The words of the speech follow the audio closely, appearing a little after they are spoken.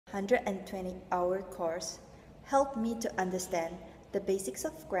120-hour course helped me to understand the basics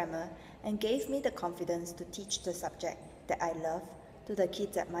of grammar and gave me the confidence to teach the subject that I love to the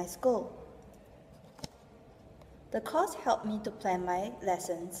kids at my school. The course helped me to plan my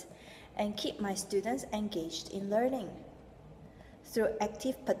lessons and keep my students engaged in learning. Through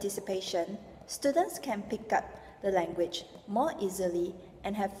active participation, students can pick up the language more easily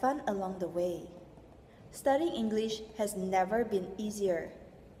and have fun along the way. Studying English has never been easier.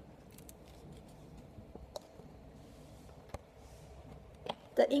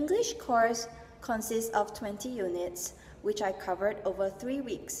 The English course consists of 20 units, which I covered over 3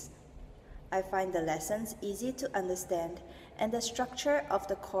 weeks. I find the lessons easy to understand, and the structure of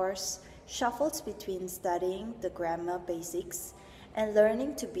the course shuffles between studying the grammar basics and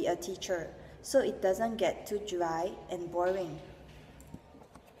learning to be a teacher, so it doesn't get too dry and boring.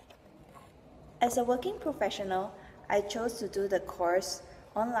 As a working professional, I chose to do the course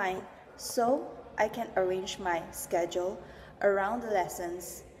online so I can arrange my schedule around the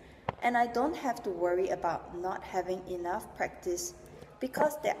lessons, and I don't have to worry about not having enough practice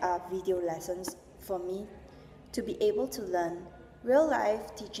because there are video lessons for me to be able to learn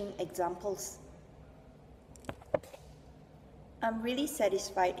real-life teaching examples. I'm really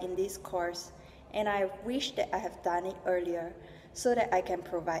satisfied in this course, and I wish that I have done it earlier so that I can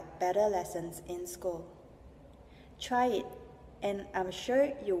provide better lessons in school. Try it, and I'm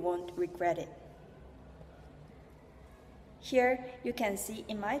sure you won't regret it. Here you can see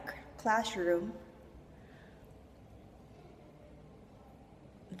in my classroom,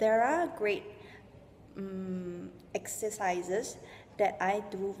 there are great exercises that I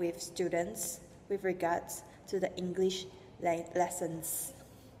do with students with regards to the English lessons.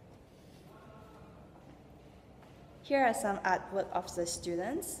 Here are some artwork of the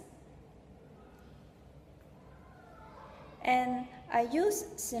students. And I use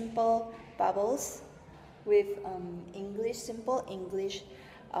simple bubbles with simple English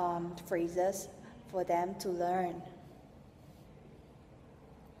phrases for them to learn.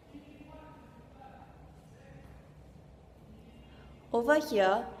 Over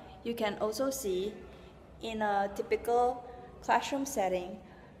here, you can also see in a typical classroom setting,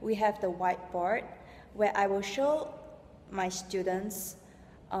 we have the whiteboard where I will show my students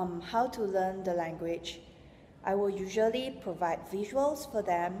how to learn the language. I will usually provide visuals for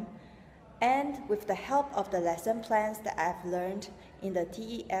them, and with the help of the lesson plans that I've learned in the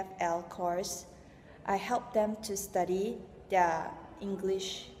TEFL course, I help them to study their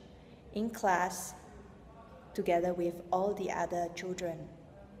English in class together with all the other children.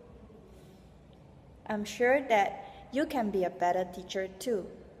 I'm sure that you can be a better teacher too.